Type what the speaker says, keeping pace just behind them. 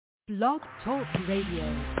Blog Talk Radio.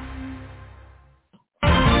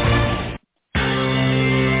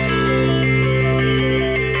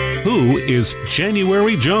 Who is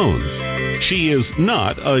January Jones? She is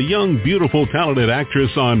not a young, beautiful, talented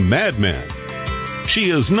actress on Mad Men. She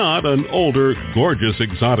is not an older, gorgeous,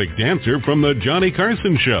 exotic dancer from the Johnny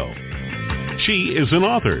Carson show. She is an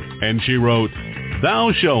author, and she wrote,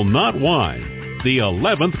 "Thou shalt not whine, the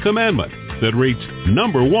 11th commandment," that reached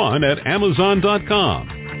 #1 at Amazon.com.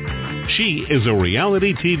 She is a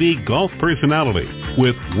reality TV golf personality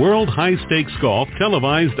with world high-stakes golf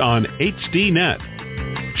televised on HDNet.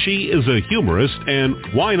 She is a humorist and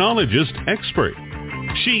winologist expert.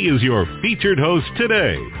 She is your featured host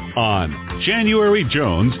today on January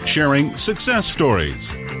Jones Sharing Success Stories.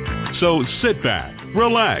 So sit back,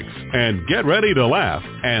 relax, and get ready to laugh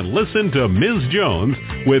and listen to Ms. Jones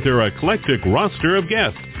with her eclectic roster of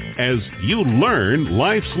guests as you learn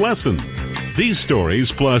life's lessons. These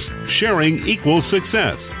stories plus sharing equals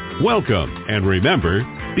success. Welcome, and remember,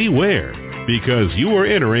 beware, because you are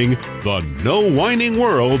entering the no whining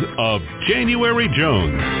world of January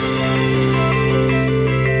Jones.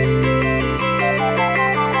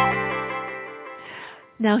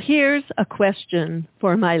 Now here's a question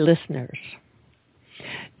for my listeners.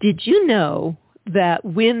 Did you know that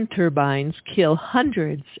wind turbines kill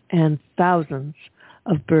hundreds and thousands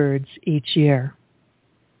of birds each year?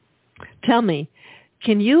 Tell me,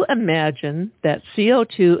 can you imagine that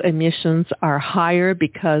CO2 emissions are higher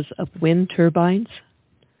because of wind turbines?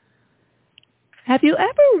 Have you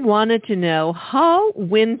ever wanted to know how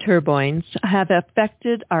wind turbines have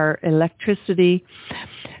affected our electricity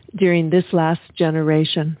during this last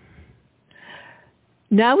generation?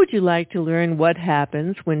 Now would you like to learn what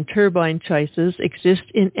happens when turbine choices exist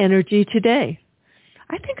in energy today?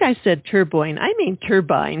 I think I said turbine. I mean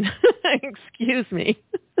turbine. Excuse me.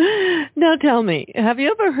 Now tell me, have you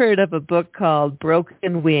ever heard of a book called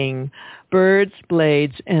Broken Wing, Birds,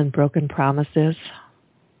 Blades, and Broken Promises?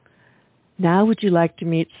 Now would you like to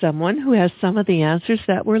meet someone who has some of the answers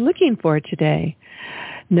that we're looking for today?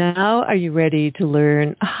 Now are you ready to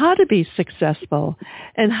learn how to be successful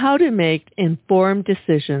and how to make informed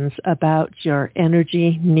decisions about your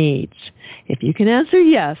energy needs? If you can answer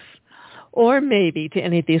yes, or maybe to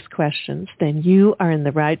any of these questions, then you are in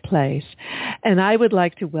the right place. And I would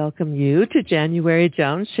like to welcome you to January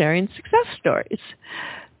Jones Sharing Success Stories.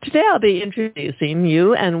 Today I'll be introducing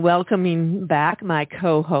you and welcoming back my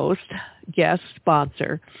co-host, guest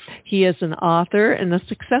sponsor. He is an author and a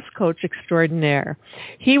success coach extraordinaire.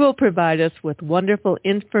 He will provide us with wonderful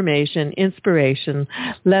information, inspiration,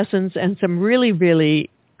 lessons, and some really, really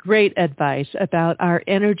great advice about our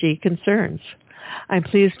energy concerns. I'm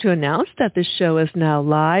pleased to announce that this show is now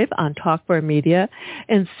live on Talk4 Media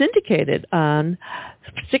and syndicated on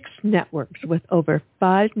 6 networks with over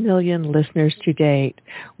 5 million listeners to date.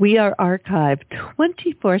 We are archived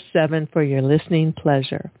 24/7 for your listening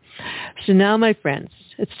pleasure. So now, my friends,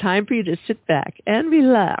 it's time for you to sit back and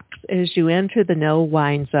relax as you enter the no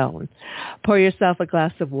wine zone. Pour yourself a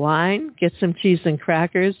glass of wine, get some cheese and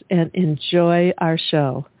crackers, and enjoy our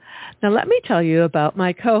show. Now let me tell you about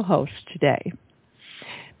my co-host today.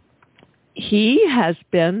 He has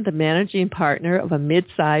been the managing partner of a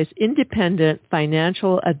mid-sized independent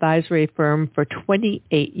financial advisory firm for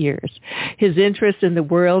 28 years. His interest in the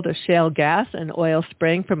world of shale gas and oil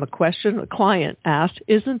sprang from a question a client asked,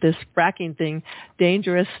 "Isn't this fracking thing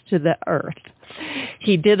dangerous to the earth?"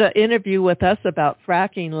 He did an interview with us about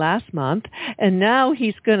fracking last month, and now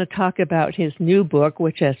he's going to talk about his new book,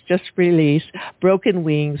 which has just released, Broken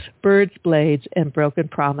Wings, Birds, Blades, and Broken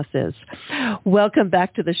Promises. Welcome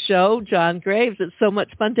back to the show, John Graves. It's so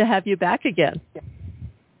much fun to have you back again.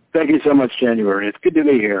 Thank you so much, January. It's good to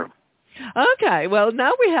be here. Okay, well,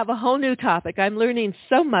 now we have a whole new topic. I'm learning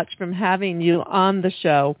so much from having you on the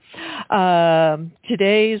show.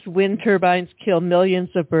 Today's wind turbines kill millions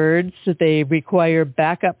of birds. They require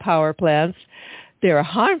backup power plants. They're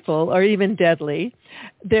harmful or even deadly.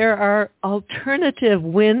 There are alternative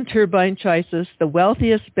wind turbine choices. The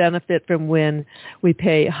wealthiest benefit from wind. We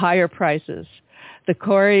pay higher prices. The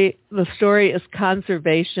story is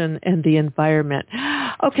conservation and the environment.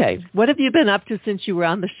 Okay, what have you been up to since you were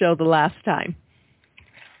on the show the last time?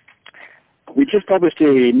 We just published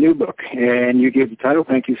a new book, and you gave the title.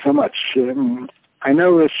 Thank you so much. I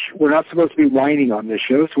know we're not supposed to be whining on this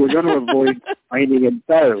show, so we're going to avoid whining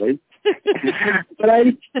entirely. But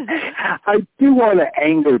I do want to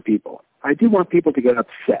anger people. I do want people to get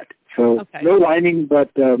upset. So no whining,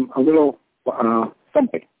 but a little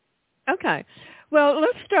something. Okay. Well,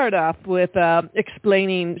 let's start off with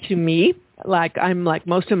explaining to me, like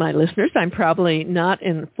most of my listeners, I'm probably not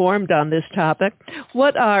informed on this topic.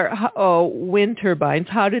 What are wind turbines?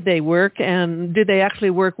 How do they work, and do they actually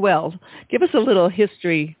work well? Give us a little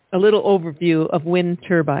history, a little overview of wind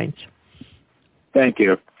turbines. Thank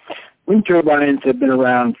you. Wind turbines have been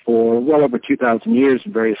around for well over 2,000 years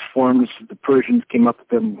in various forms. The Persians came up with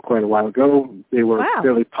them quite a while ago. They were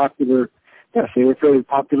fairly popular. Yes, they were fairly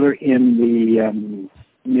popular in the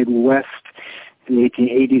Midwest in the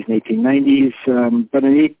 1880s and 1890s. But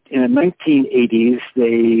in the 1980s,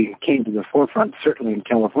 they came to the forefront, certainly in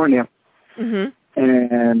California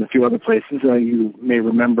and a few other places. You may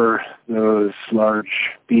remember those large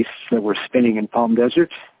beasts that were spinning in Palm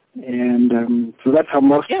Desert. And so that's how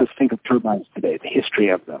most of us think of turbines today, the history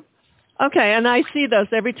of them. Okay, and I see those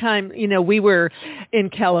every time. We were in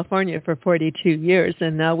California for 42 years,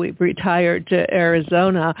 and now we've retired to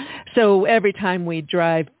Arizona. So every time we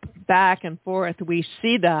drive back and forth, we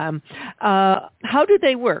see them. How do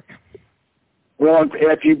they work? Well,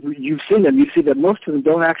 if you've seen them, you see that most of them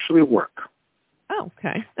don't actually work. Oh,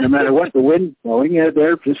 okay. No matter what the wind's blowing,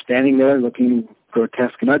 they're just standing there looking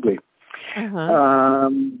grotesque and ugly.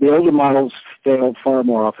 The older models failed far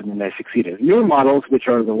more often than they succeeded. Newer models, which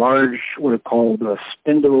are the large, what are called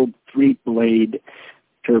spindle three-blade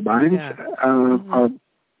turbines, are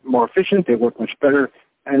more efficient. They work much better,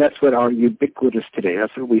 and that's what are ubiquitous today.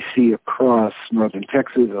 That's what we see across northern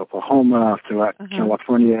Texas, Oklahoma, throughout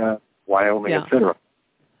California, Wyoming, etc.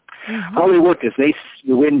 How they work is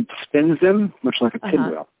the wind spins them, much like a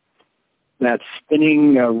pinwheel. That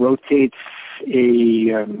spinning rotates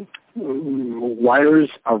wires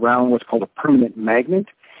around what's called a permanent magnet,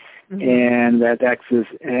 and that acts as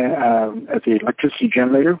the electricity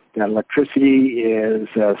generator. That electricity is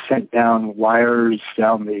sent down wires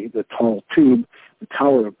down the tall tube, the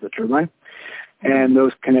tower of the turbine, and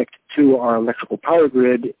those connect to our electrical power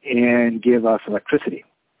grid and give us electricity.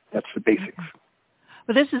 That's the basics.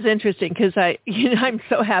 Well, this is interesting because I'm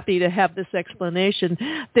so happy to have this explanation.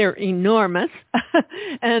 They're enormous,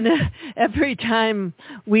 and every time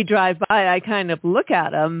we drive by, I kind of look at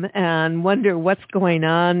them and wonder what's going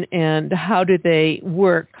on and how do they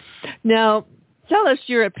work. Now, tell us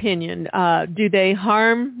your opinion. Do they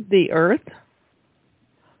harm the earth?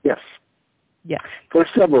 Yes. Yes. For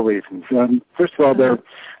several reasons. First of all, they're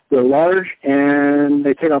large and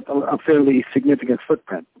they take up a fairly significant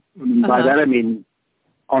footprint. By that I mean,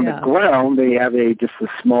 on the ground, they have just a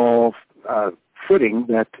small footing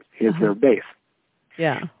that is their base.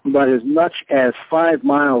 Yeah. But as much as 5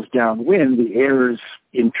 miles downwind, the air is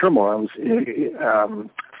in turmoil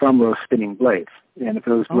from those spinning blades. And if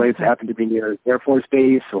those blades happen to be near Air Force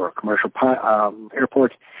Base or a commercial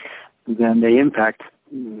airport, then they impact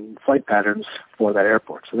flight patterns for that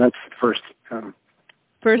airport. So that's the first thing.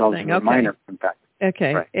 Okay. Minor impact.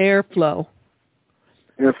 Okay. Right. Airflow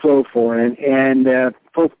for it. And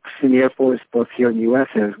folks in the Air Force, both here in the U.S.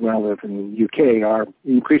 as well as in the U.K., are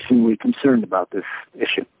increasingly concerned about this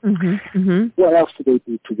issue. What else do they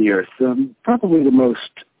do to the Earth? Probably the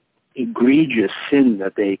most egregious sin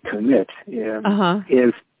that they commit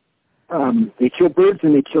is they kill birds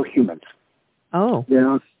and they kill humans. Oh.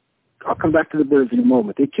 I'll come back to the birds in a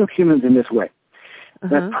moment. They kill humans in this way.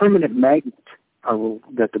 That permanent magnet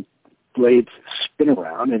that the blades spin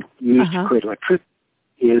around and use to create electricity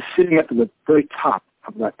is sitting at the very top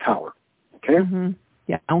of that tower. Okay?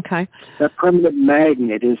 Yeah, okay. That permanent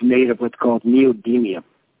magnet is made of what's called neodymium.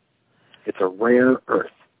 It's a rare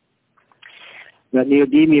earth. That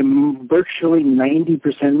neodymium, virtually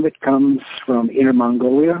 90% of it comes from Inner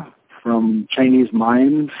Mongolia, from Chinese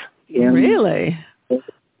mines. Really?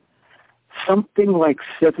 Something like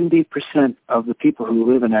 70% of the people who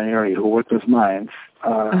live in that area who work those mines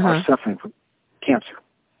are suffering from cancer.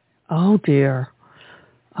 Oh, dear.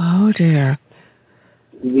 Oh, dear.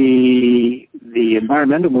 The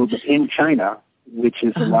environmental movement in China, which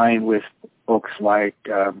is aligned with folks like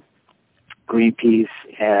Greenpeace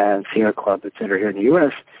and Sierra Club, et cetera, here in the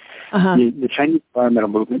U.S., the Chinese environmental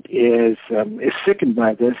movement is sickened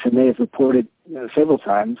by this, and they have reported several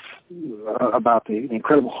times about the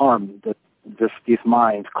incredible harm that these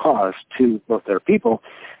mines cause to both their people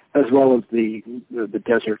as well as the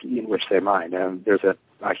desert in which they mine. There's a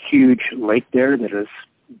huge lake there that is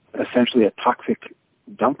essentially a toxic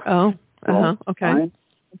dump. Oh, okay. Mine.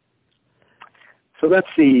 So that's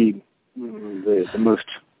the most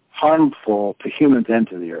harmful to humans and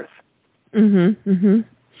to the earth.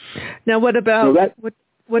 Now, what about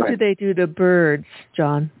what do they do to birds,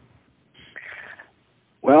 John?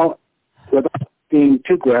 Well, without being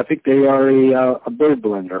too graphic, they are a bird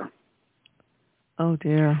blender. Oh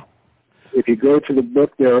dear. if you go to the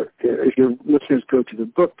book, if your listeners go to the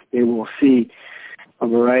book, they will see a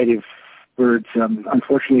variety of birds,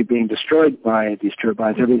 unfortunately, being destroyed by these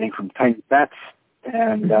turbines. Everything from tiny bats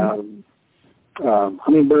and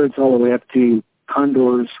hummingbirds, all the way up to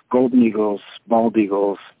condors, golden eagles, bald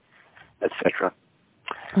eagles, etc.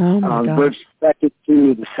 Oh my gosh. Birds affected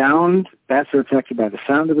to the sound. Bats are affected by the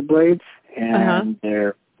sound of the blades, and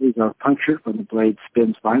their ears are punctured when the blade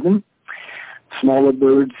spins by them. Smaller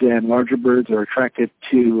birds and larger birds are attracted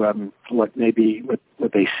to what they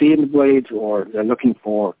see in the blades, or they're looking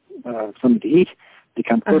for something to eat. They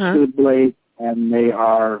come close to the blade, and they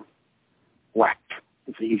are whacked.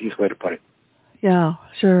 It's the easiest way to put it. Yeah,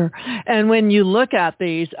 sure. And when you look at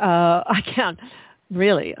these, I can't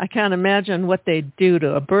imagine what they'd do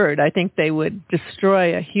to a bird. I think they would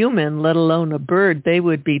destroy a human, let alone a bird. They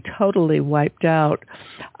would be totally wiped out.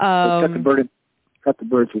 Cut the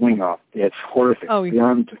bird's wing off. It's horrific. Oh,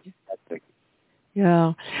 beyond that thing.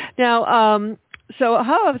 Yeah. Now, so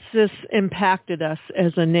how has this impacted us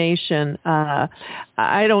as a nation?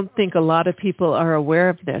 I don't think a lot of people are aware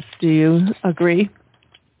of this. Do you agree?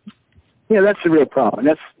 Yeah, that's the real problem.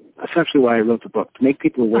 And that's essentially why I wrote the book, to make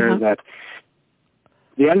people aware that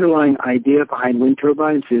the underlying idea behind wind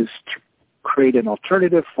turbines is to create an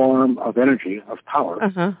alternative form of energy, of power,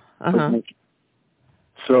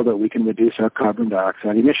 so that we can reduce our carbon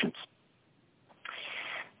dioxide emissions.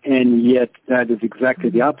 And yet that is exactly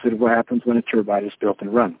the opposite of what happens when a turbine is built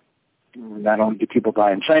and run. Not only do people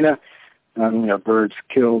die in China, not only are birds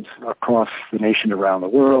killed across the nation around the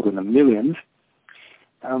world in the millions,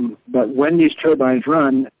 but when these turbines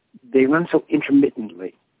run, they run so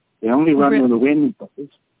intermittently. They only run when the wind blows.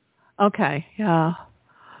 Okay, yeah.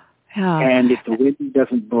 And if the wind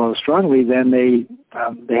doesn't blow strongly, then they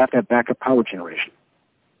have to have backup power generation.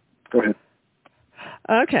 Go ahead.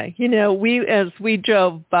 Okay. As we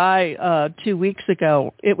drove by 2 weeks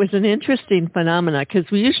ago, it was an interesting phenomenon because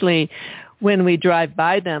we usually, when we drive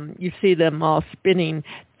by them, you see them all spinning.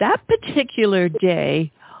 That particular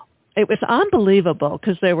day, it was unbelievable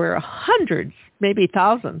because there were hundreds, maybe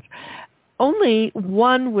thousands. Only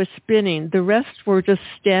one was spinning. The rest were just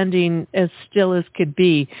standing as still as could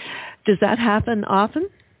be. Does that happen often?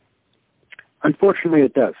 Unfortunately,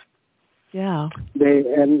 it does. Yeah.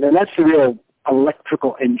 And that's the real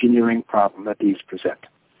electrical engineering problem that these present.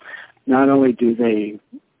 Not only do they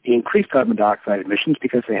increase carbon dioxide emissions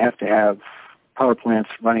because they have to have power plants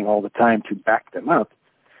running all the time to back them up,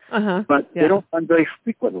 but they don't run very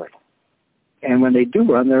frequently. And when they do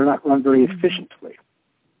run, they're not run very efficiently.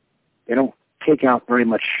 They don't take out very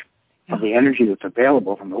much of the energy that's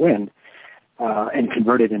available from the wind and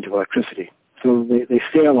convert it into electricity. So they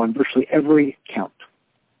fail on virtually every count.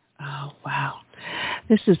 Oh, wow.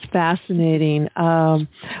 This is fascinating.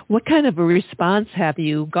 What kind of a response have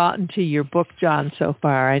you gotten to your book, John, so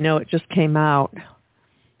far? I know it just came out.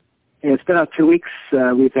 It's been out 2 weeks.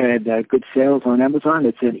 We've had good sales on Amazon.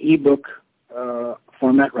 It's an ebook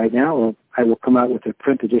format right now. I will come out with a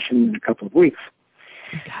print edition in a couple of weeks.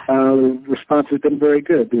 Response has been very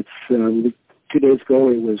good. It's 2 days ago,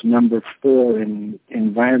 it was number 4 in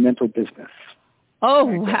environmental business. Oh,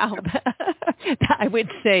 wow. I would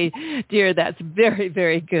say, dear, that's very,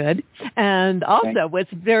 very good. And also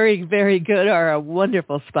what's very, very good are our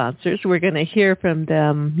wonderful sponsors. We're going to hear from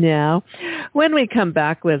them now. When we come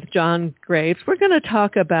back with John Graves, we're going to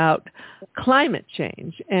talk about climate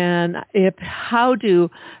change and how do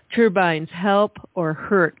turbines help or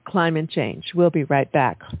hurt climate change. We'll be right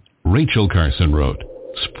back. Rachel Carson wrote,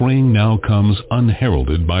 "Spring now comes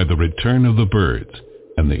unheralded by the return of the birds,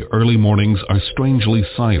 and the early mornings are strangely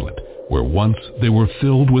silent, where once they were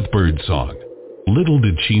filled with birdsong. Little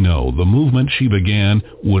did she know the movement she began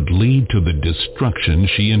would lead to the destruction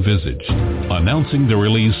she envisaged." Announcing the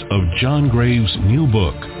release of John Graves' new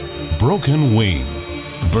book, Broken Wings,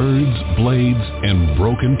 Birds, Blades, and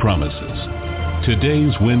Broken Promises.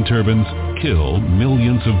 Today's wind turbines kill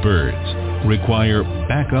millions of birds, require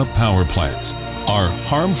backup power plants, are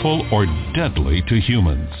harmful or deadly to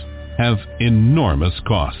humans, have enormous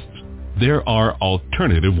costs. There are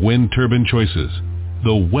alternative wind turbine choices.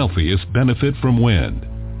 The wealthiest benefit from wind.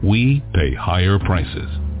 We pay higher prices.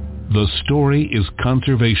 The story is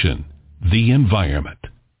conservation, the environment.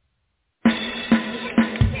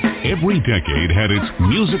 Every decade had its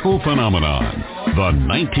musical phenomenon. The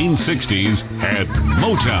 1960s had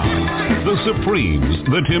Motown, the Supremes,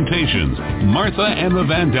 the Temptations, Martha and the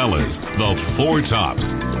Vandellas, the Four Tops.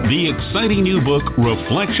 The exciting new book,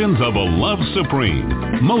 Reflections of a Love Supreme,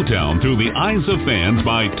 Motown Through the Eyes of Fans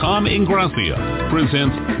by Tom Ingracia,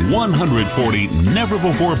 presents 140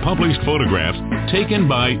 never-before-published photographs taken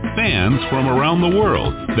by fans from around the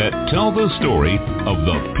world that tell the story of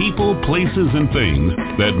the people, places, and things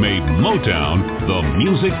that made Motown the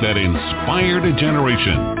music that inspired a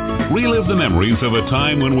generation. Relive the memories of a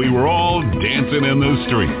time when we were all dancing in the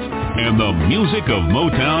streets, and the music of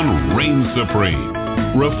Motown reigned supreme.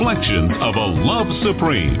 Reflections of a Love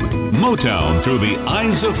Supreme, Motown Through the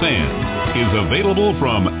Eyes of Fans, is available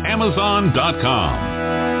from Amazon.com.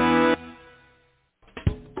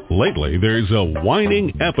 Lately, there's a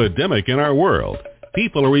whining epidemic in our world.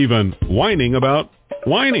 People are even whining about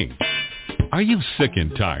whining. Are you sick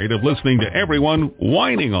and tired of listening to everyone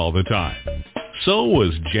whining all the time? So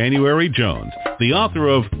was January Jones, the author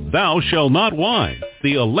of Thou Shalt Not Whine,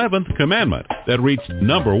 the 11th commandment that reached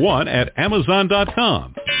number 1 at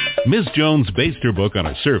Amazon.com. Ms. Jones based her book on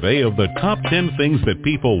a survey of the top 10 things that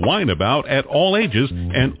people whine about at all ages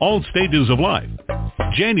and all stages of life.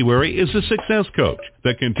 January is a success coach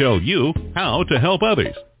that can tell you how to help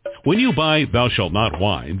others. When you buy Thou Shalt Not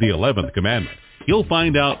Whine, the 11th commandment, you'll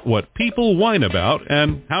find out what people whine about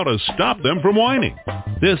and how to stop them from whining.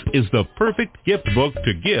 This is the perfect gift book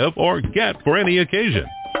to give or get for any occasion.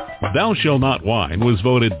 Thou Shalt Not Whine was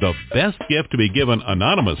voted the best gift to be given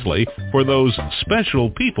anonymously for those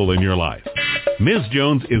special people in your life. Ms.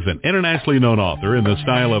 Jones is an internationally known author in the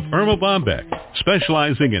style of Irma Bombeck,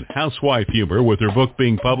 specializing in housewife humor, with her book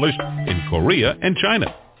being published in Korea and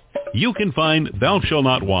China. You can find Thou Shalt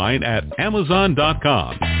Not Whine at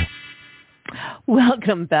Amazon.com.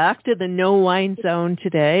 Welcome back to the No Wine Zone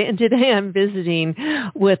today. And today I'm visiting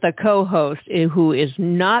with a co-host who is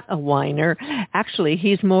not a whiner. Actually,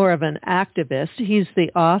 he's more of an activist. He's the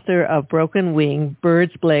author of Broken Wing,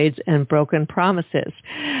 Birds, Blades, and Broken Promises.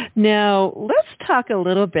 Now, let's talk a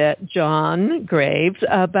little bit, John Graves,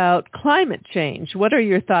 about climate change. What are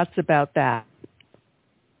your thoughts about that?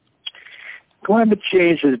 Climate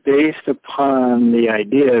change is based upon the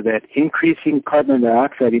idea that increasing carbon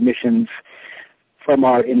dioxide emissions from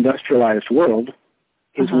our industrialized world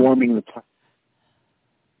is warming the planet.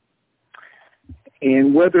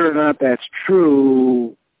 And whether or not that's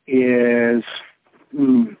true is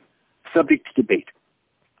subject to debate.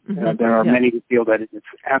 There are many who feel that it's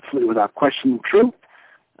absolutely without question true,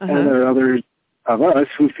 and there are others of us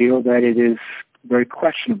who feel that it is very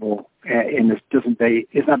questionable and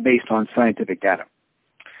is not based on scientific data.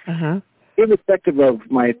 Irrespective of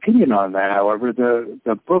my opinion on that, however,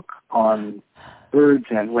 the book on birds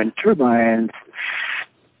and wind turbines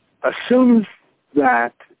assumes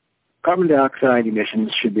that carbon dioxide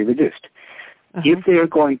emissions should be reduced. If they are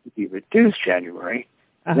going to be reduced, January,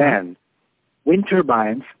 then wind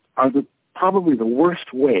turbines are probably the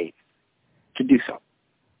worst way to do so.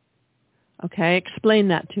 Okay, explain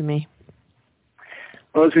that to me.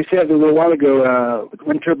 Well, as we said a little while ago,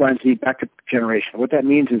 wind turbines need backup generation. What that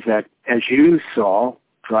means is that, as you saw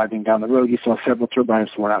driving down the road, you saw several turbines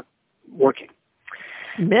that were not working.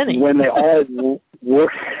 Many. When they all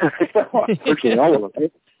work, virtually all of them.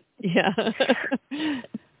 Right? Yeah.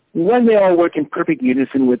 When they all work in perfect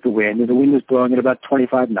unison with the wind is blowing at about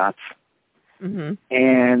 25 knots, and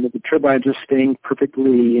the turbines are staying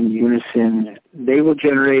perfectly in unison, they will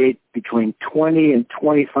generate between 20 and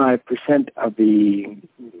 25% of the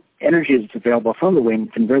energy that's available from the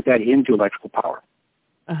wind, convert that into electrical power.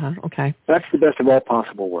 Okay. That's the best of all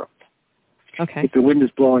possible worlds. Okay. If the wind is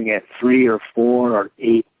blowing at 3 or 4 or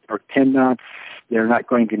 8 or 10 knots, they're not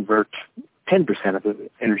going to convert 10% of the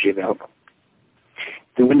energy available.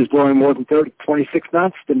 If the wind is blowing more than 26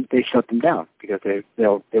 knots, then they shut them down because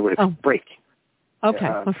they would break.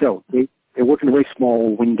 Okay. So they work in a very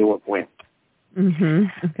small window of wind.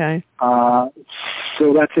 Okay.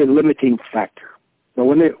 So that's a limiting factor. But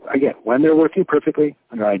when they're working perfectly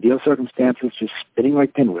under ideal circumstances, just spinning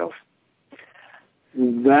like pinwheels,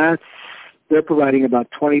 they're providing about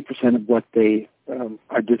 20% of what they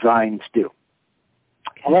are designed to do.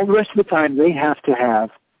 All the rest of the time, they have to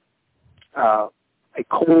have a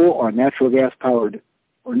coal or natural gas powered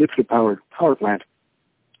or nuclear powered power plant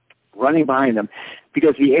running behind them,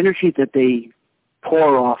 because the energy that they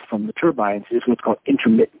pour off from the turbines is what's called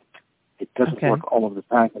intermittent. It doesn't work all of the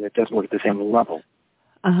time, and it doesn't work at the same level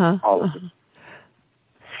all of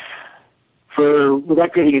it.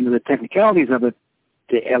 Without getting into the technicalities of it,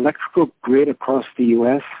 the electrical grid across the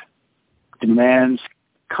U.S. demands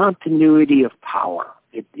continuity of power.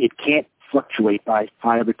 It can't fluctuate by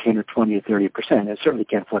 5 or 10 or 20 or 30%. It certainly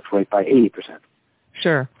can't fluctuate by 80%.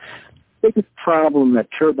 Sure. They can problem that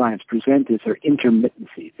turbines present is their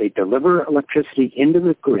intermittency. They deliver electricity into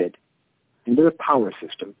the grid, into the power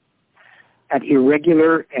system, at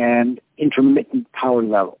irregular and intermittent power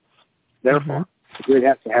levels. Therefore, the grid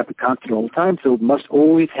has to have it constant all the time, so it must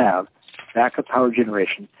always have backup power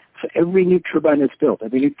generation. So every new turbine that's built,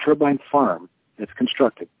 every new turbine farm that's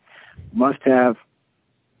constructed, must have,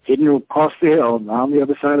 hidden across the hill, and on the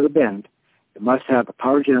other side of the bend, it must have a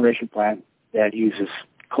power generation plant that uses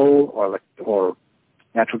coal or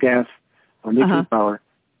natural gas or nuclear power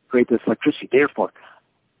to create this electricity. Therefore,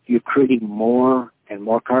 you're creating more and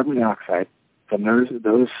more carbon dioxide from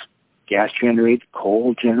those gas-generated,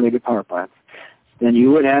 coal-generated power plants than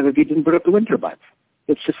you would have if you didn't put up the wind turbines.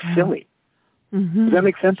 It's just silly. Does that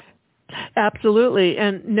make sense? Absolutely.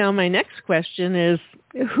 And now my next question is,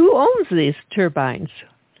 who owns these turbines?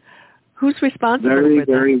 Who's responsible for them?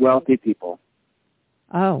 Very wealthy people.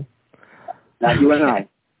 Oh. Not you and I.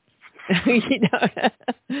 I think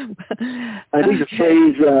the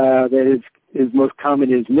phrase that is most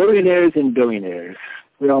common is millionaires and billionaires.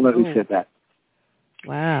 We all know who said that.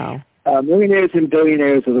 Wow. Millionaires and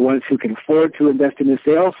billionaires are the ones who can afford to invest in this.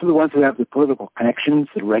 They're also the ones who have the political connections,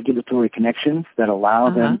 the regulatory connections that allow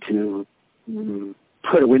them to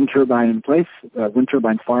put a wind turbine in place, a wind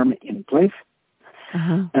turbine farm in place.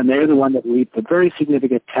 And they're the one that reap the very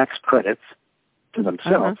significant tax credits to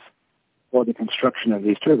themselves for the construction of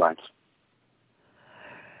these turbines.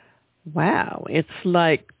 Wow. It's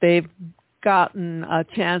like they've gotten a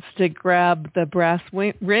chance to grab the brass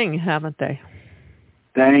ring, haven't they?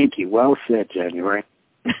 Thank you. Well said, January.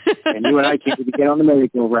 And you and I can't even get on the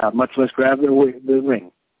merry-go-round, much less grab the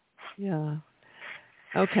ring. Yeah.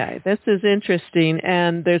 Okay, this is interesting,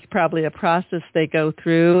 and there's probably a process they go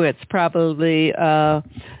through. It's probably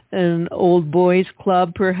an old boys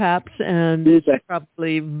club, perhaps, and it's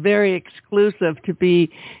probably very exclusive to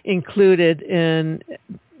be included in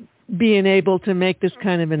being able to make this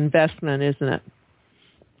kind of investment, isn't it?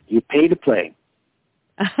 You pay to play.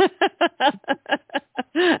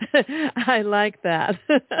 I like that.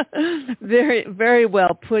 Very, very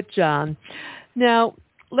well put, John. Now,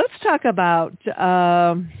 let's talk about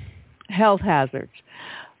health hazards.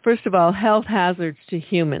 First of all, health hazards to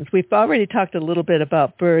humans. We've already talked a little bit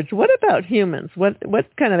about birds. What about humans? What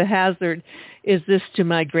kind of a hazard is this to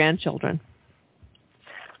my grandchildren?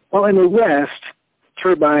 Well, in the West,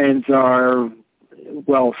 turbines are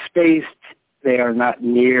well spaced. They are not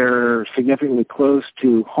near significantly close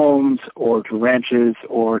to homes or to ranches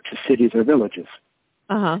or to cities or villages.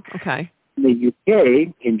 Okay. In the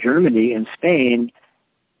UK, in Germany, in Spain,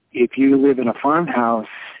 if you live in a farmhouse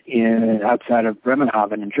outside of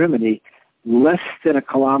Bremenhaven in Germany, less than a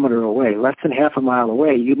kilometer away, less than half a mile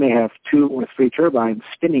away, you may have 2 or 3 turbines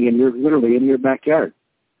spinning literally in your backyard.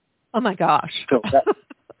 Oh my gosh! So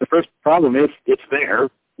the first problem is it's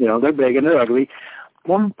there. You know, they're big and they're ugly.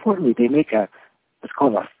 More importantly, they make what's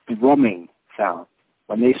called a thrumming sound.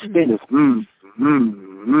 When they spin, it's and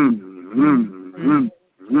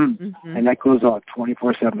that goes on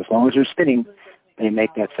 24/7. As long as they're spinning, they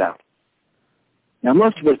make that sound. Now,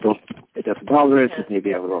 most of it doesn't bother us. It may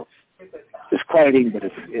be a little disquieting, but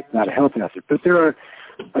it's not a health hazard. But there are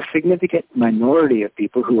a significant minority of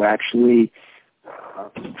people who actually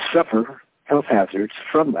suffer health hazards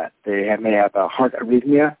from that. They may have a heart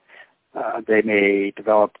arrhythmia. They may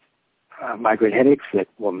develop migraine headaches that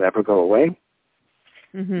will never go away.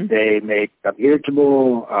 They may become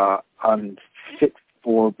irritable, unfit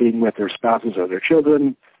for being with their spouses or their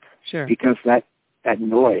children, because that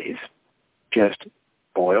noise just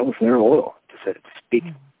boils their oil, to speak.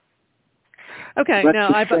 Okay,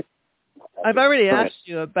 now I've already asked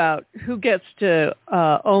you about who gets to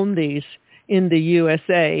own these in the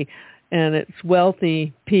USA, and it's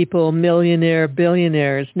wealthy people, millionaire,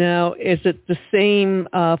 billionaires. Now, is it the same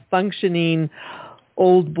functioning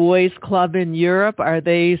old boys club in Europe? Are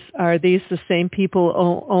these the same people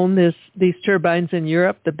own these turbines in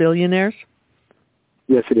Europe, the billionaires?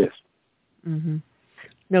 Yes, it is.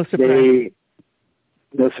 No surprise.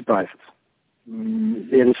 No surprises.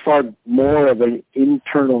 It is far more of an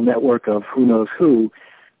internal network of who knows who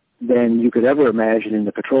than you could ever imagine in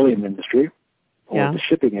the petroleum industry, or the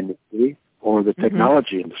shipping industry, or the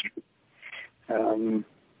technology industry.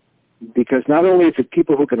 Because not only is it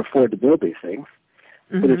people who can afford to build these things,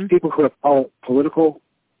 but it's people who have political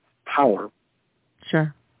power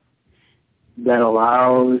that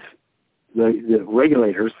allows the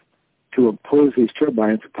regulators to impose these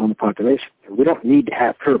turbines upon the population. We don't need to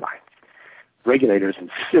have turbines. Regulators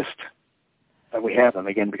insist that we have them,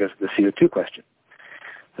 again, because of the CO2 question.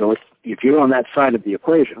 So if you're on that side of the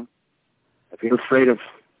equation, if you're afraid of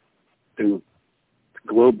the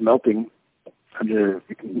globe melting under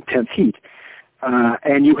intense heat,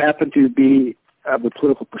 and you happen to be of the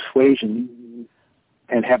political persuasion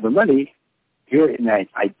and have the money, you're in an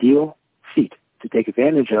ideal seat to take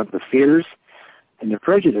advantage of the fears and the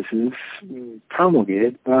prejudices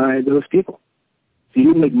promulgated by those people. So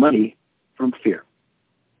you make money from fear.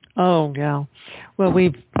 Oh, yeah. Well,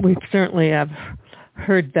 we've certainly have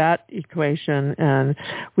heard that equation, and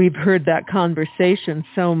we've heard that conversation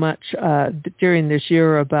so much during this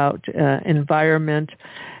year about environment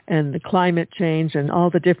and the climate change and all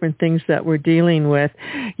the different things that we're dealing with.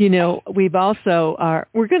 You know, we've also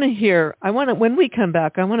we're going to hear, when we come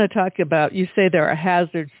back, I want to talk about, you say there are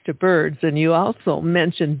hazards to birds, and you also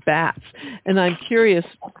mentioned bats, and I'm curious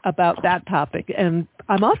about that topic. And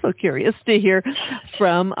I'm also curious to hear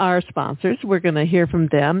from our sponsors. We're going to hear from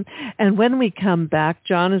them. And when we come back,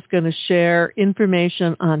 John is going to share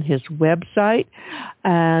information on his website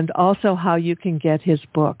and also how you can get his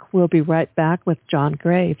book. We'll be right back with John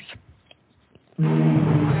Graves.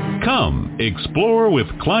 Come explore with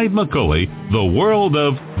Clyde McCulley the world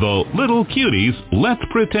of the Little Cuties Let's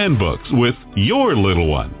Pretend books with your little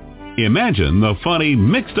one. Imagine the funny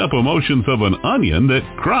mixed-up emotions of an onion that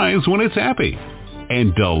cries when it's happy,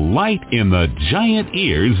 and delight in the giant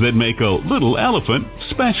ears that make a little elephant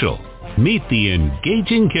special. Meet the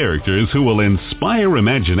engaging characters who will inspire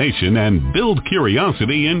imagination and build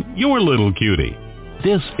curiosity in your little cutie.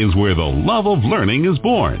 This is where the love of learning is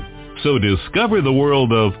born. So discover the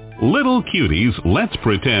world of Little Cuties Let's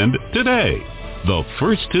Pretend today. The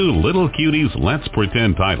first 2 Little Cuties Let's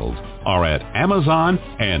Pretend titles are at Amazon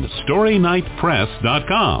and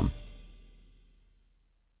StoryNightPress.com.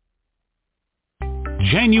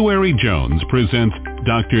 January Jones presents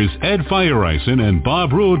Drs. Ed Fireisen and Bob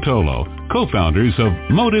Ruotolo, co-founders of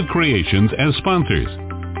Motive Creations, as sponsors.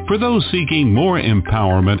 For those seeking more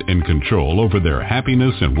empowerment and control over their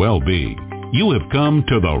happiness and well-being, you have come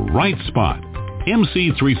to the right spot.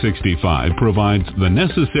 MC365 provides the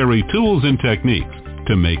necessary tools and techniques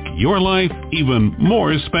to make your life even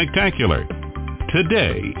more spectacular.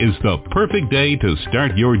 Today is the perfect day to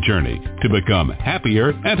start your journey to become happier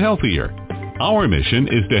and healthier. Our mission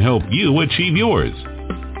is to help you achieve yours.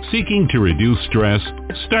 Seeking to reduce stress?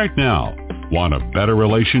 Start now. Want a better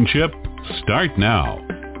relationship? Start now.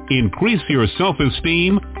 Increase your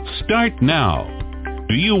self-esteem? Start now.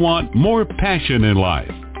 Do you want more passion in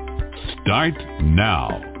life? Start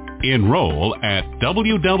now. Enroll at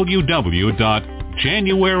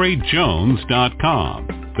www.januaryjones.com.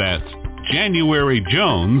 That's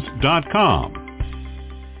januaryjones.com.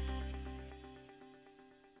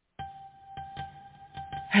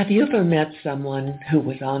 Have you ever met someone who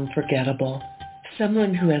was unforgettable?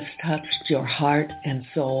 Someone who has touched your heart and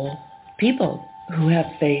soul? People who have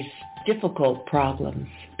faced difficult problems.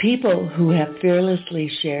 People who have fearlessly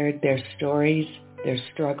shared their stories, their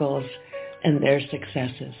struggles, and their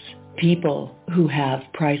successes. People who have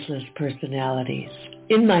priceless personalities.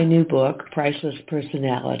 In my new book, Priceless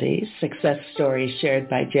Personalities, Success Stories Shared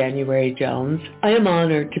by January Jones, I am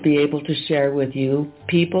honored to be able to share with you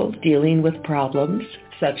people dealing with problems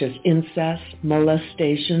such as incest,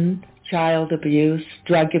 molestation, child abuse,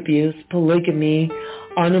 drug abuse, polygamy,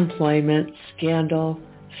 unemployment, scandal,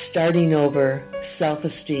 starting over,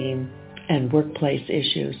 self-esteem, and workplace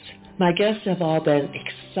issues. My guests have all been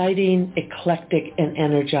exciting, eclectic, and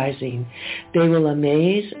energizing. They will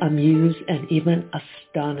amaze, amuse, and even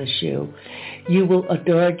astonish you. You will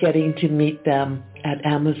adore getting to meet them at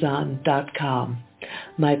Amazon.com.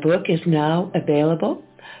 My book is now available,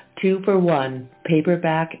 2 for $1,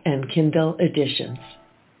 paperback and Kindle editions.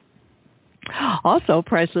 Also,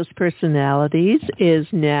 Priceless Personalities is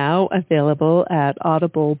now available at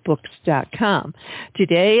audiblebooks.com.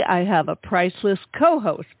 Today, I have a priceless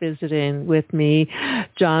co-host visiting with me,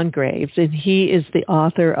 John Graves, and he is the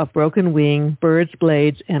author of Broken Wing, Birds,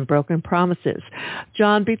 Blades, and Broken Promises.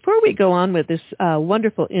 John, before we go on with this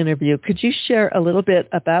wonderful interview, could you share a little bit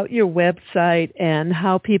about your website and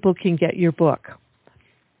how people can get your book?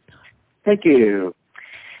 Thank you.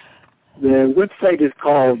 The website is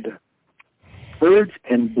called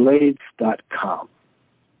birdsandblades.com.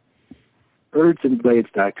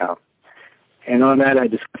 birdsandblades.com. And on that, I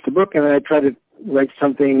discuss the book, and I try to write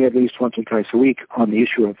something at least once or twice a week on the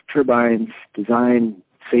issue of turbines, design,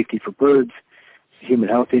 safety for birds, human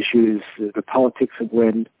health issues, the politics of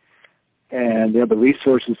wind, and the other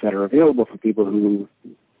resources that are available for people who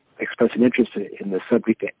express an interest in the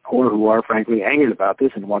subject or who are, frankly, angered about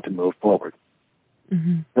this and want to move forward.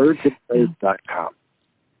 Mm-hmm. birdsandblades.com.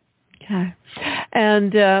 Okay.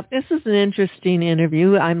 And this is an interesting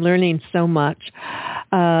interview. I'm learning so much.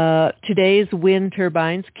 Today's wind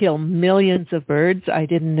turbines kill millions of birds. I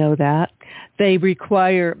didn't know that. They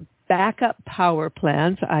require backup power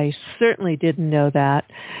plants. I certainly didn't know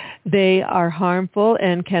that. They are harmful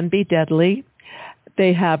and can be deadly.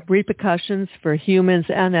 They have repercussions for humans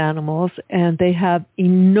and animals, and they have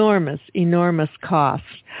enormous, enormous costs.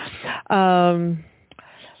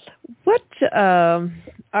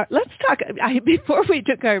 Let's talk, before we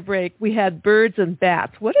took our break, we had birds and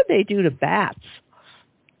bats. What do they do to bats?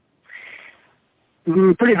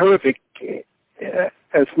 Pretty horrific,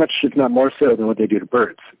 as much, if not more so, than what they do to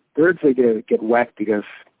birds. Birds, they get whacked because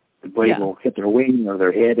the blade will hit their wing or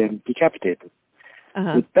their head and decapitate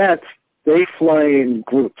them. With bats, they fly in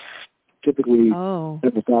groups, typically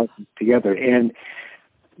several thousand together, and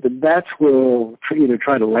the bats will either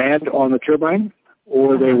try to land on the turbine,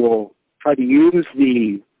 or they will try to use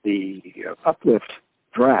the uplift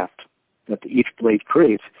draft that each blade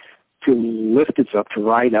creates to lift itself to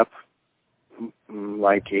ride up,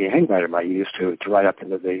 like a hang glider might use to ride up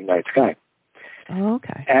into the night sky. Oh,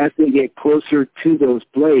 okay. As they get closer to those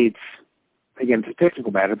blades, again, it's a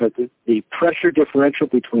technical matter, but the pressure differential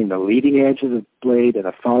between the leading edge of the blade and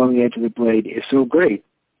the following edge of the blade is so great,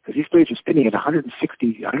 because these blades are spinning at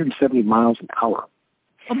 160, 170 miles an hour.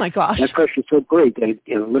 Oh, my gosh. That pressure is so great that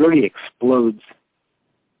it literally explodes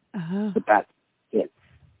the bat's head.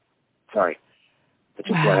 Sorry. That's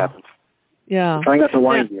just what happens. Yeah. I'm trying not to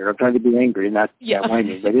whine here. I'm trying to be angry and not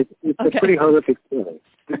whining, but it's a pretty horrific feeling.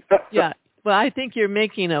 Yeah. Well, I think you're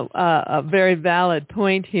making a very valid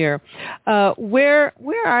point here. Where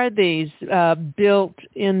are these built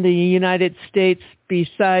in the United States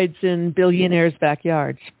besides in billionaires'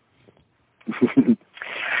 backyards?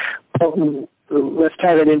 Well, let's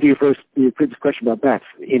tie that into your previous question about bats.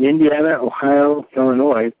 In Indiana, Ohio,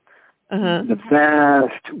 Illinois, the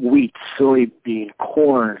vast wheat, soybean,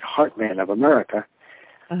 corn heartland of America,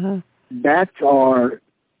 bats are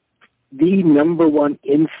the number one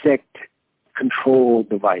insect control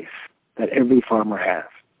device that every farmer has.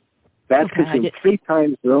 Bats consume 3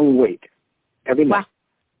 times their own weight every night.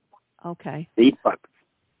 Okay. They eat bugs.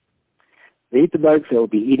 They eat the bugs. They'll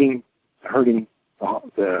be hurting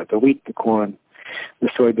the wheat, the corn, the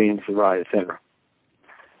soybeans, the rye, etc.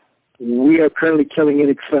 We are currently killing in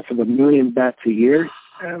excess of 1 million bats a year,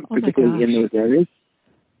 particularly in those areas.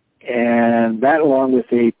 And that, along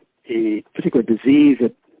with a particular disease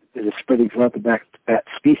that is spreading throughout the bat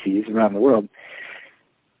species around the world,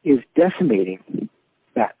 is decimating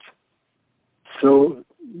bats. So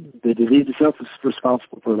the disease itself is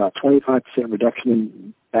responsible for about 25% reduction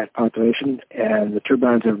in bat population, and the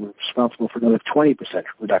turbines are responsible for another 20%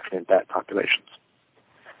 reduction in bat populations.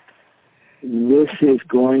 This is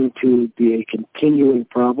going to be a continuing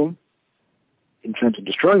problem in terms of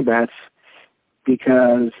destroying bats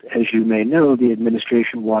because, as you may know, the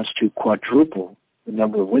administration wants to quadruple the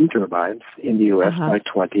number of wind turbines in the U.S. by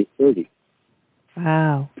 2030.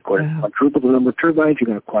 Wow. According to quadruple the number of turbines, you're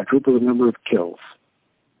going to quadruple the number of kills.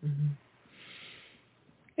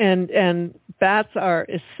 And bats are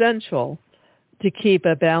essential to keep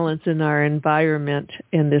a balance in our environment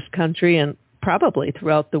in this country and probably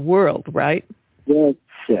throughout the world, right? Well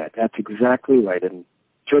said. That's exactly right. And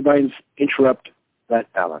turbines interrupt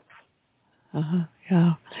that balance.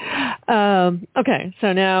 Okay,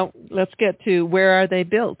 so now let's get to where are they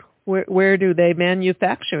built? Where do they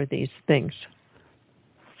manufacture these things?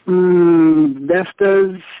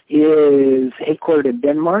 Vestas is headquartered in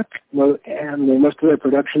Denmark, and most of their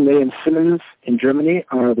production, they and Siemens in Germany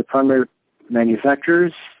are the primary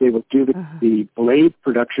manufacturers. They will do the blade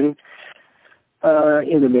production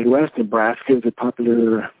in the Midwest. Nebraska is a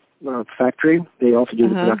popular factory. They also do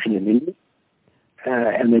the production in India,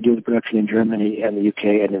 and they do the production in Germany and the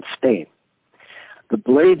UK and in Spain. The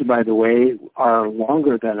blades, by the way, are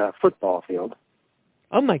longer than a football field.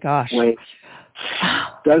 Oh, my gosh. Weigh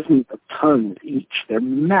dozens of tons each. They're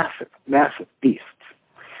massive, massive beasts.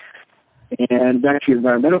 And back to your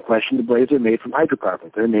environmental question, the blades are made from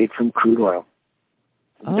hydrocarbons. They're made from crude oil.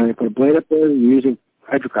 And when you put a blade up there, you're using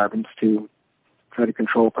hydrocarbons to try to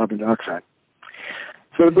control carbon dioxide.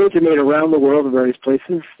 So the blades are made around the world in various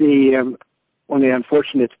places. One of the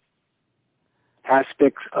unfortunate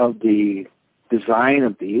aspects of the design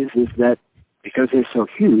of these is that because they're so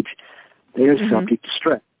huge, they are subject to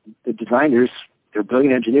stress. The designers, they're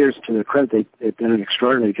brilliant engineers, to their credit, they've done an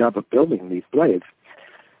extraordinary job of building these blades.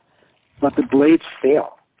 But the blades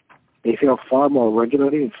fail. They fail far more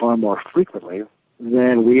regularly and far more frequently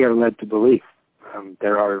than we are led to believe.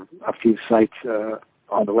 There are a few sites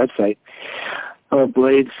on the website of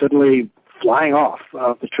blades suddenly flying off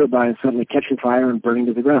of the turbine, suddenly catching fire and burning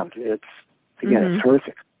to the ground. It's it's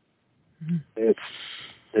horrific. Mm-hmm.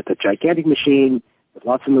 It's a gigantic machine with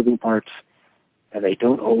lots of moving parts, and they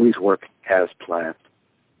don't always work as planned.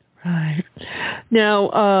 Right.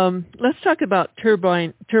 Now, let's talk about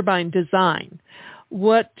turbine design.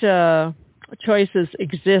 What choices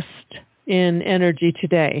exist in energy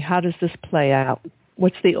today? How does this play out?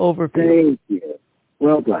 What's the overview? Thank you.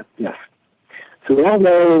 Well done, yes. So we all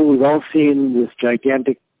know, we've all seen this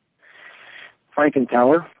gigantic Franken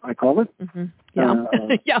tower, I call it. Mm-hmm. Yeah.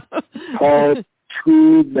 Yeah. Tall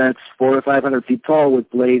tube that's 400 or 500 feet tall with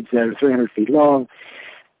blades that are 300 feet long,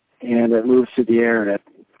 and it moves through the air at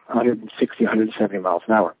 160, 170 miles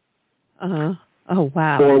an hour. Uh-huh. Oh,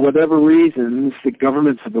 wow. For whatever reasons, the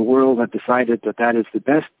governments of the world have decided that that is the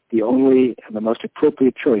best, the only, and the most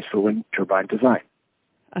appropriate choice for wind turbine design.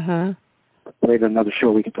 Uh-huh. Later in another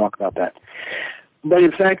show we can talk about that. But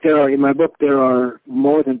in fact, in my book, there are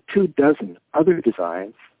more than 24 other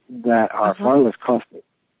designs that are far less costly,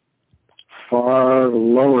 far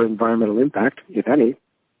lower environmental impact, if any,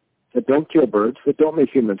 that don't kill birds, that don't make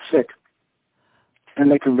humans sick,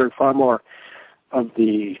 and they convert far more of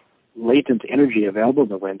the latent energy available in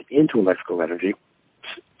the wind into electrical energy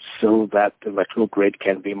so that the electrical grid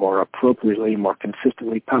can be more appropriately, more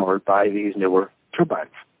consistently powered by these newer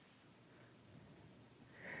turbines.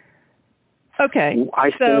 Okay.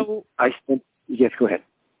 Yes, go ahead.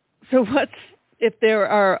 So if there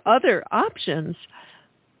are other options,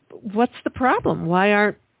 what's the problem? Why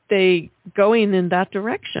aren't they going in that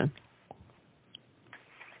direction?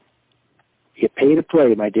 You pay to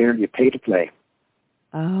play, my dear. You pay to play.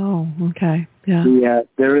 Oh, okay. Yeah.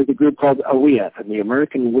 There is a group called AWEA, the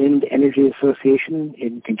American Wind Energy Association,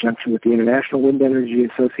 in conjunction with the International Wind Energy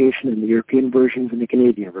Association and the European versions and the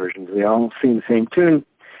Canadian versions. They all sing the same tune.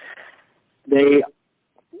 They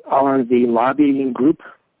are the lobbying group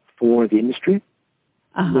for the industry.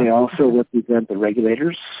 Uh-huh. They also represent the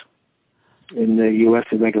regulators. In the U.S.,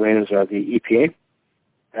 the regulators are the EPA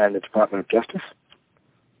and the Department of Justice.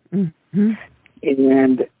 Mm-hmm.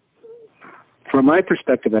 And from my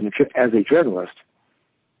perspective as a journalist,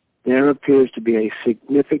 there appears to be a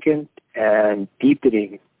significant and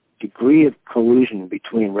deepening degree of collusion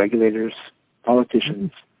between regulators,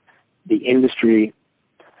 politicians, the industry,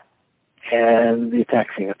 and the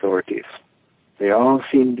taxing authorities. They all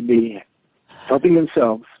seem to be helping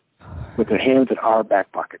themselves with their hands in our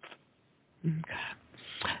back pockets.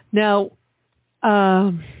 Now,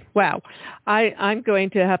 wow. I'm going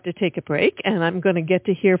to have to take a break, and I'm going to get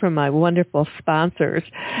to hear from my wonderful sponsors.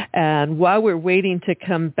 And while we're waiting to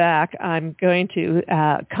come back, I'm going to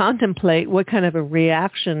contemplate what kind of a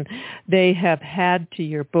reaction they have had to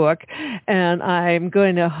your book. And I'm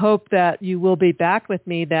going to hope that you will be back with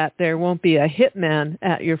me, that there won't be a hitman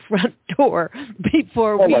at your front door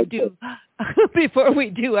before we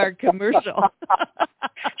do our commercial.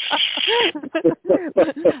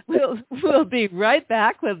 We'll be right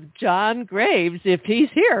back with John Graves if he's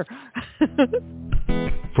here.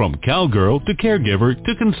 From cowgirl to caregiver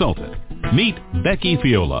to consultant, meet Becky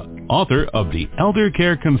Fiola, author of The Elder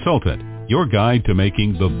Care Consultant, your guide to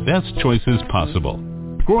making the best choices possible.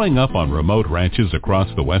 Growing up on remote ranches across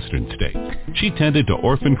the western states, she tended to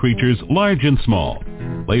orphan creatures large and small.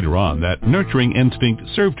 Later on, that nurturing instinct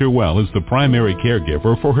served her well as the primary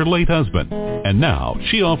caregiver for her late husband. And now,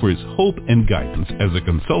 she offers hope and guidance as a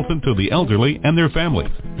consultant to the elderly and their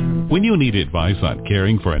families. When you need advice on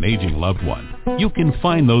caring for an aging loved one, you can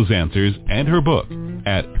find those answers and her book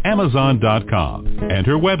at Amazon.com and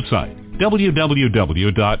her website,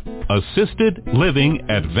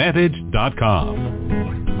 www.assistedlivingadvantage.com.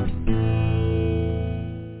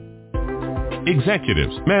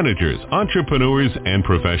 Executives, managers, entrepreneurs, and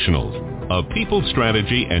professionals. A people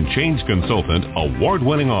strategy and change consultant,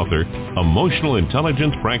 award-winning author, emotional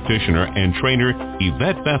intelligence practitioner, and trainer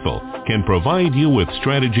Yvette Bethel can provide you with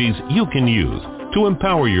strategies you can use to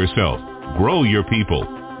empower yourself, grow your people,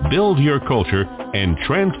 build your culture, and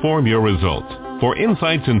transform your results. For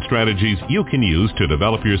insights and strategies you can use to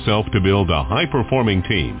develop yourself to build a high-performing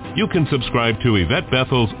team, you can subscribe to Yvette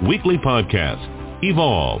Bethel's weekly podcast,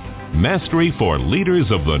 Evolve, Mastery for Leaders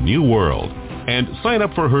of the New World, and sign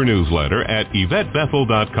up for her newsletter at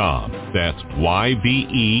YvetteBethel.com. That's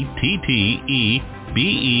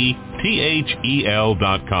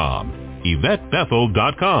YvetteBethel.com.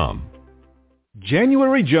 YvetteBethel.com.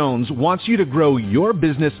 January Jones wants you to grow your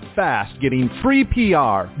business fast, getting free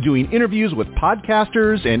PR, doing interviews with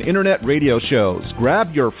podcasters and internet radio shows.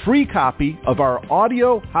 Grab your free copy of our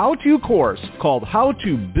audio how-to course called How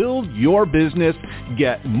to Build Your Business,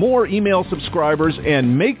 get more email subscribers,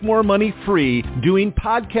 and make more money free doing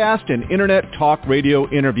podcast and internet talk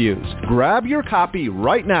radio interviews. Grab your copy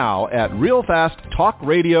right now at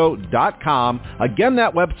realfasttalkradio.com. Again,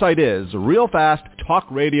 that website is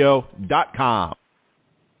realfasttalkradio.com.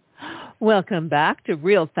 Welcome back to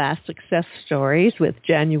Real Fast Success Stories with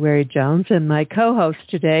January Jones and my co-host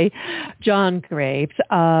today, John Graves.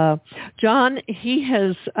 John, he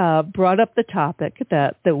has brought up the topic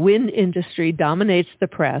that the wind industry dominates the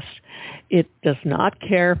press. It does not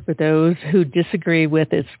care for those who disagree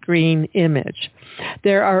with its green image.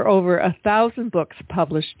 There are over 1,000 books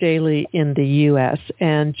published daily in the U.S.,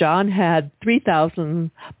 and John had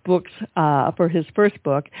 3,000 books for his first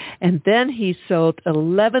book, and then he sold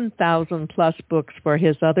 11,000 plus books for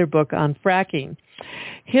his other book on fracking.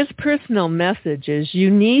 His personal message is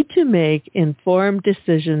you need to make informed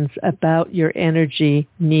decisions about your energy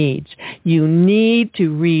needs. You need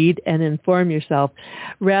to read and inform yourself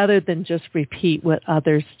rather than just repeat what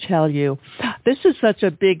others tell you. This is such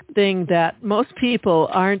a big thing that most people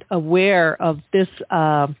aren't aware of this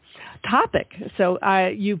topic. So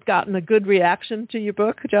you've gotten a good reaction to your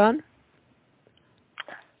book, John?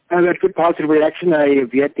 I've had good positive reaction. I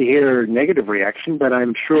have yet to hear negative reaction, but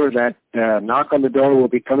I'm sure that knock on the door will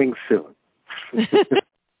be coming soon.